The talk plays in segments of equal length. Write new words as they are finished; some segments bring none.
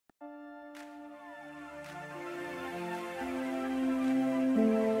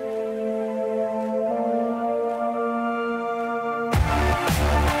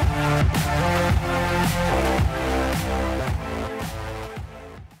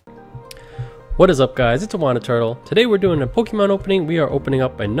What is up, guys? It's Awana Turtle. Today we're doing a Pokemon opening. We are opening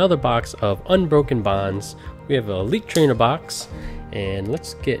up another box of Unbroken Bonds. We have a Elite Trainer box, and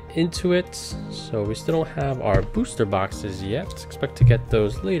let's get into it. So we still don't have our booster boxes yet. Expect to get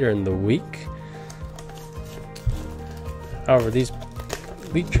those later in the week. However, these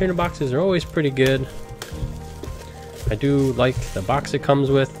Elite Trainer boxes are always pretty good. I do like the box it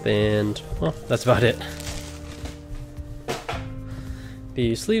comes with, and well, that's about it.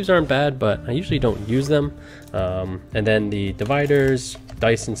 The sleeves aren't bad, but I usually don't use them. And then the dividers,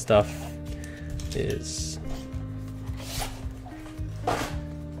 dice and stuff it's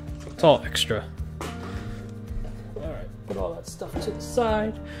all extra. Alright, put all that stuff to the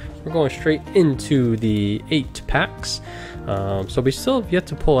side. We're going straight into the 8 packs. So we still have yet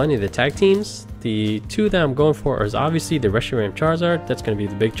to pull any of the tag teams. The two that I'm going for is obviously the Reshiram Charizard. That's going to be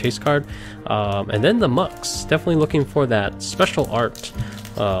the big chase card. And then the Mucks. Definitely looking for that special art.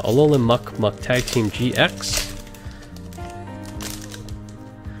 Alolan Muck Tag Team GX.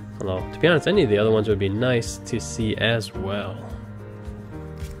 Although, to be honest, any of the other ones would be nice to see as well.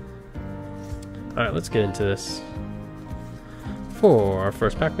 Alright, let's get into this. For our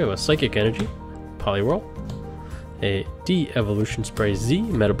first pack, we have a Psychic Energy, Poliwhirl, a De-Evolution Spray Z,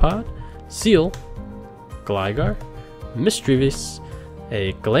 Metapod, Seal, Gligar, Misdreavus,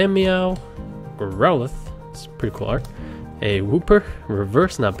 a Glameow, Growlithe, it's pretty cool art, a Wooper,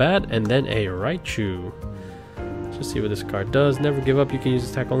 Reverse, not bad, and then a Raichu. Let's see what this card does. Never give up. You can use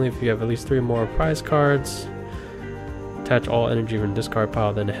this attack only if you have at least 3 more prize cards. Attach all energy from discard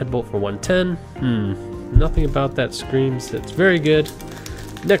pile, then a Headbolt for 110. Nothing about that screams that's very good.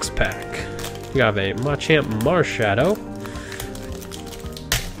 Next pack, we have a Machamp Marshadow.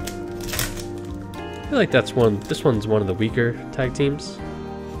 I feel like this one's one of the weaker tag teams.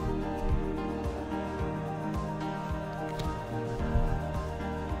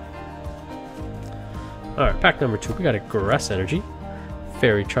 Alright, pack number 2, we got a Grass Energy,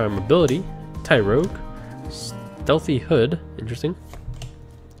 Fairy Charm Ability, Tyrogue, Stealthy Hood, interesting,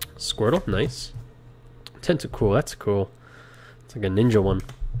 Squirtle, nice, Tentacool, that's cool, it's like a ninja one,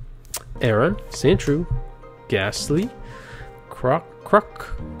 Aron, Sandshrew, Ghastly,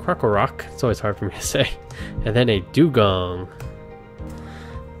 Krokorok, it's always hard for me to say, and then a Dugong.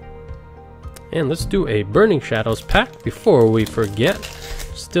 And let's do a Burning Shadows pack before we forget.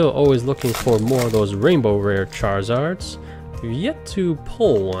 Still always looking for more of those Rainbow Rare Charizards. We've yet to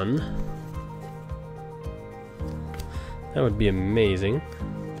pull one. That would be amazing.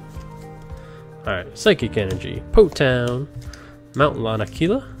 Alright, Psychic Energy, Potown, Mount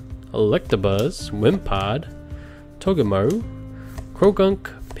Lanakila, Electabuzz, Wimpod, Togedemaru,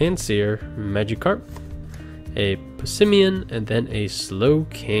 Krogunk, Pansear, Magikarp, a Passimian, and then a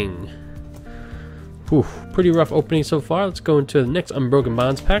Slowking. Whew, pretty rough opening so far. Let's go into the next Unbroken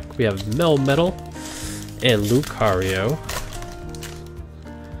Bonds pack. We have Melmetal and Lucario.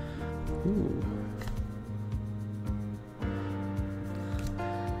 Ooh.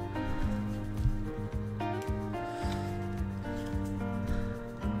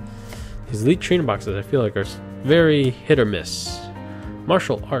 These Elite Trainer boxes I feel like are very hit or miss.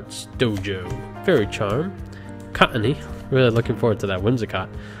 Martial Arts Dojo, Fairy Charm, Cottony, really looking forward to that Whimsicott,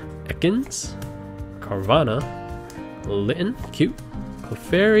 Ekans, Carvana, Litten, cute,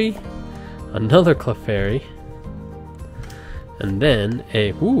 Clefairy, another Clefairy, and then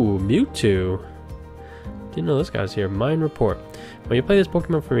a Mewtwo. Didn't know this guy's here. Mind Report. When you play this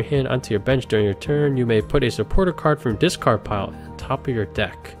Pokemon from your hand onto your bench during your turn, you may put a supporter card from discard pile on top of your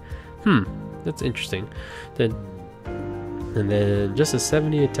deck. That's interesting. And then just a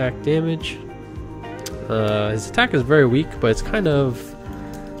 70 attack damage. His attack is very weak, but it's kind of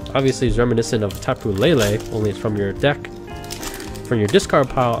obviously is reminiscent of Tapu Lele, only it's from your deck, from your discard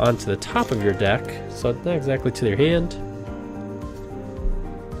pile onto the top of your deck, so it's not exactly to your hand.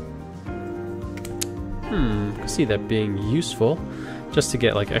 I can see that being useful, just to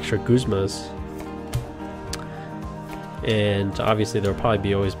get like extra Guzmas. And obviously there'll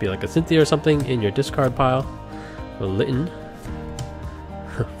probably always be like a Cynthia or something in your discard pile. A Litten,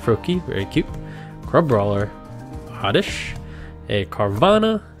 Froakie, very cute, Crabrawler, Oddish, a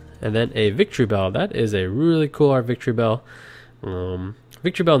Carvana, and then a Victory Bell. That is a really cool art, Victory Bell.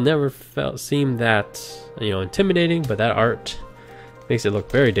 Victory Bell never seemed that intimidating, but that art makes it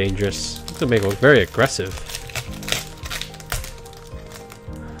look very dangerous. It's gonna make it look very aggressive.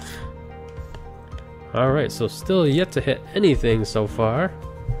 Alright, so still yet to hit anything so far.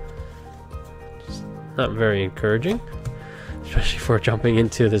 Just not very encouraging, especially for jumping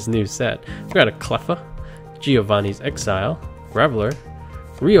into this new set. We got a Cleffa, Giovanni's Exile, Graveler,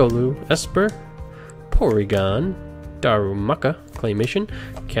 Riolu, Esper, Porygon, Darumaka, Claymation,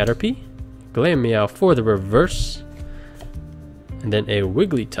 Caterpie, Glameow for the reverse. And then a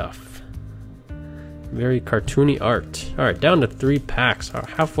Wigglytuff. Very cartoony art. Alright, down to 3 packs.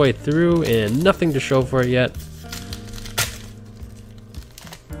 Halfway through and nothing to show for it yet.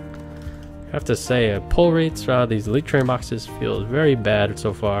 I have to say, pull rates for these Elite Trainer boxes feels very bad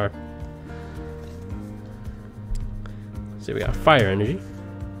so far. Let's see, we got Fire Energy.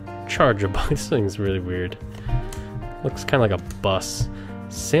 Charger box. This thing's really weird. Looks kind of like a bus.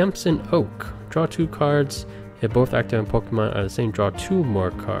 Samson Oak. Draw 2 cards. If both active Pokemon are the same, draw 2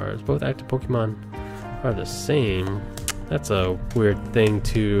 more cards. Both active Pokemon are the same. That's a weird thing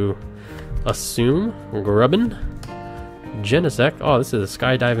to assume. Grubbin. Genesect. Oh, this is a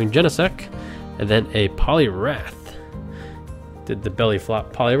skydiving Genesect. And then a Poliwrath. Did the belly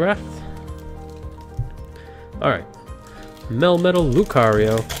flop Poliwrath? Alright. Melmetal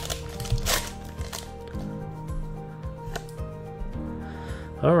Lucario.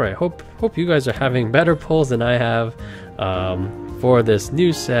 Alright, hope you guys are having better pulls than I have for this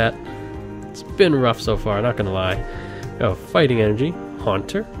new set. It's been rough so far, not gonna lie. Oh, Fighting Energy,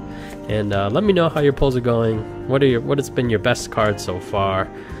 Haunter, and let me know how your pulls are going. What has been your best card so far?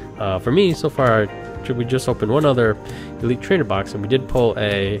 For me, so far, we just opened one other Elite Trainer box, and we did pull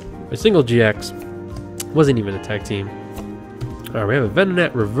a single GX. Wasn't even a tag team. Alright, we have a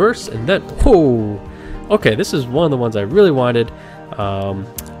Venonat reverse, and then okay, this is one of the ones I really wanted.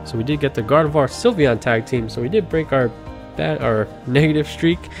 So we did get the Gardevoir Sylveon tag team, so we did break our negative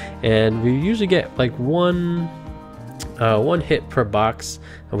streak, and we usually get like one hit per box,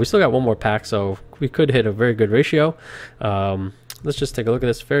 and we still got one more pack, so we could hit a very good ratio. Let's just take a look at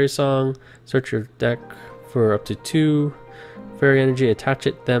this. Fairy Song. Search your deck for up to 2 Fairy Energy, attach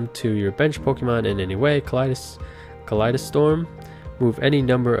them to your bench Pokemon in any way. Kaleidostorm. Move any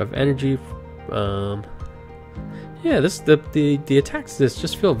number of energy. Yeah, the attacks this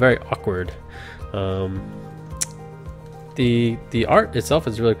just feel very awkward. The art itself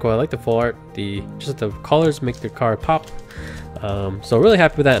is really cool. I like the full art. Just the colors make the card pop. So really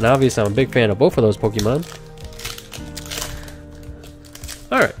happy with that, and obviously I'm a big fan of both of those Pokemon.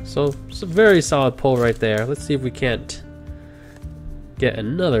 Alright, so it's a very solid pull right there. Let's see if we can't get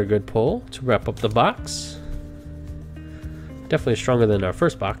another good pull to wrap up the box. Definitely stronger than our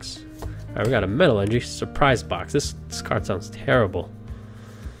first box. Alright, we got a Metal Energy surprise box. This card sounds terrible.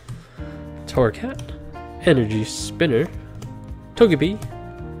 Torracat, Energy Spinner, Togepi,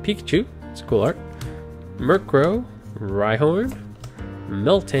 Pikachu, it's cool art, Murkrow, Rhyhorn,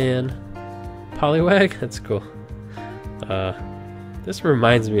 Meltan, Poliwag, that's cool. This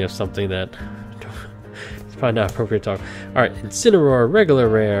reminds me of something that it's probably not appropriate to talk. Alright, Incineroar, regular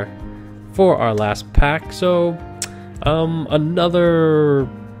rare for our last pack. So, another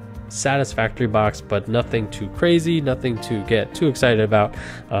satisfactory box, but nothing too crazy, nothing to get too excited about.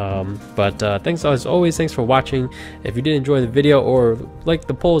 Thanks as always, thanks for watching. If you did enjoy the video or like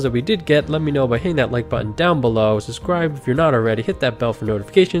the polls that we did get, let me know by hitting that like button down below. Subscribe if you're not already, hit that bell for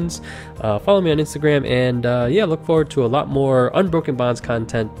notifications. Follow me on Instagram, and yeah, look forward to a lot more Unbroken Bonds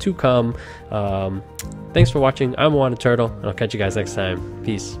content to come. Thanks for watching. I'm Wanted Turtle, and I'll catch you guys next time.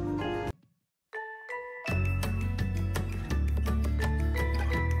 Peace.